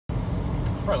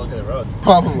Probably look at the road.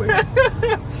 Probably.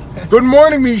 Good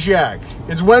morning, Meshach.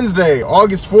 It's Wednesday,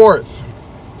 August 4th.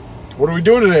 What are we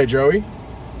doing today, Joey?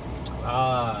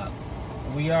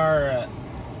 We are...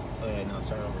 wait, no,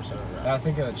 start over. I gotta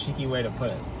think of a cheeky way to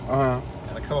put it. Uh-huh.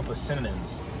 Gotta come up with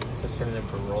synonyms. It's a synonym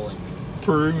for rolling.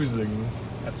 Perusing.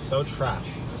 That's so trash.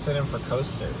 It's a synonym for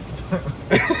coaster.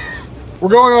 We're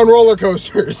going on roller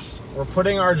coasters. We're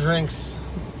putting our drinks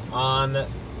on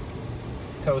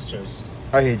coasters.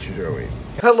 I hate you, Joey.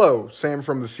 Hello, Sam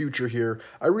from the future here.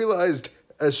 I realized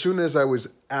as soon as I was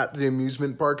at the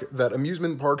amusement park that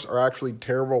amusement parks are actually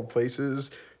terrible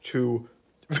places to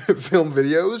film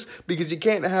videos because you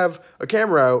can't have a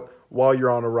camera out while you're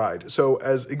on a ride. So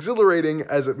as exhilarating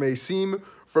as it may seem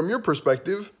from your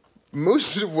perspective,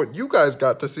 most of what you guys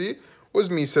got to see was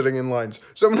me sitting in lines.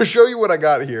 So I'm going to show you what I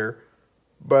got here,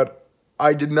 but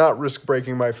I did not risk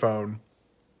breaking my phone.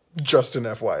 Just an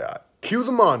FYI. Cue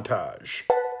the montage.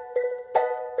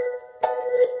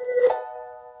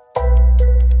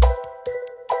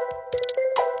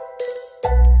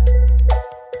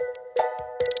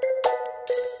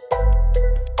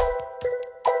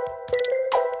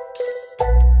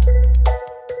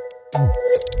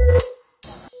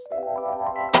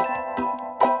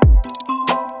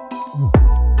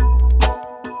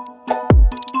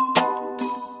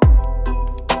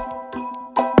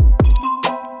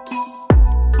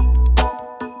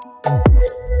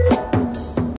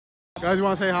 Guys, you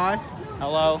want to say hi?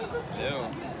 Hello. Ew.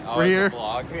 We're here.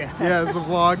 Vlogs. Yeah, it's the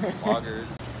vlog. Vloggers.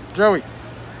 Joey,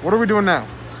 what are we doing now?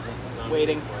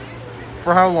 Waiting.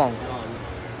 For how long?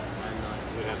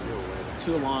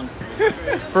 Too long.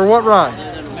 For what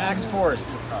ride? Max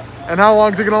Force. And how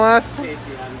long is it gonna last?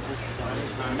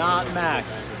 Not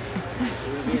Max.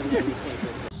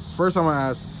 First, I'm gonna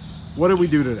ask, what did we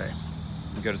do today?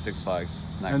 Go to Six Flags.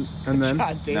 Next. And then,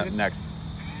 God, David. Next.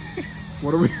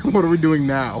 what are we doing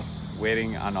now?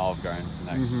 Waiting on Olive Garden.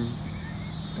 Next.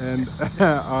 And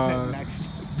Next.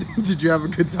 did you have a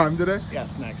good time today?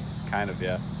 Yes, next. Kind of,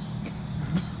 yeah.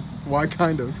 Why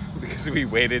kind of? Because we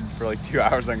waited for like 2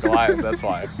 hours on Goliath. That's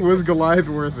why. Was Goliath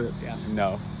worth it? Yes.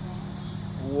 No.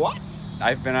 What?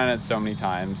 I've been on it so many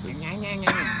times. It's,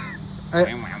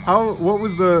 What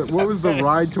was the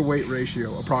ride to weight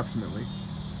ratio approximately?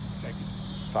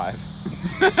 6. 5.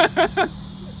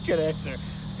 Good answer.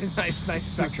 Nice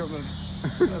spectrum of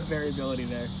variability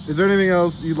there. Is there anything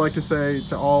else you'd like to say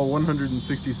to all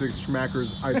 166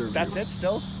 schmackers either of That's you? it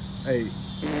still? Hey.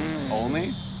 Only?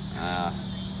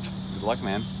 Good luck,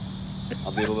 man.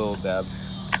 I'll do a little dab.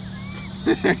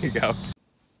 There you go.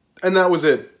 And that was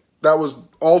it. That was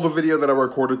all the video that I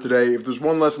recorded today. If there's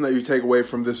one lesson that you take away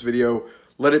from this video,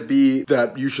 let it be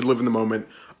that you should live in the moment.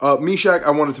 Meshach,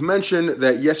 I wanted to mention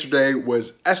that yesterday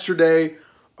was Esther Day.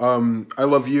 I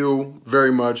love you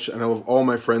very much, and I love all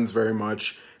my friends very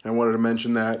much. And I wanted to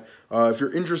mention that. If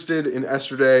you're interested in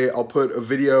Esther Day, I'll put a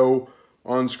video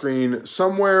on screen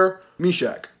somewhere.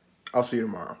 Meshach, I'll see you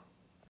tomorrow.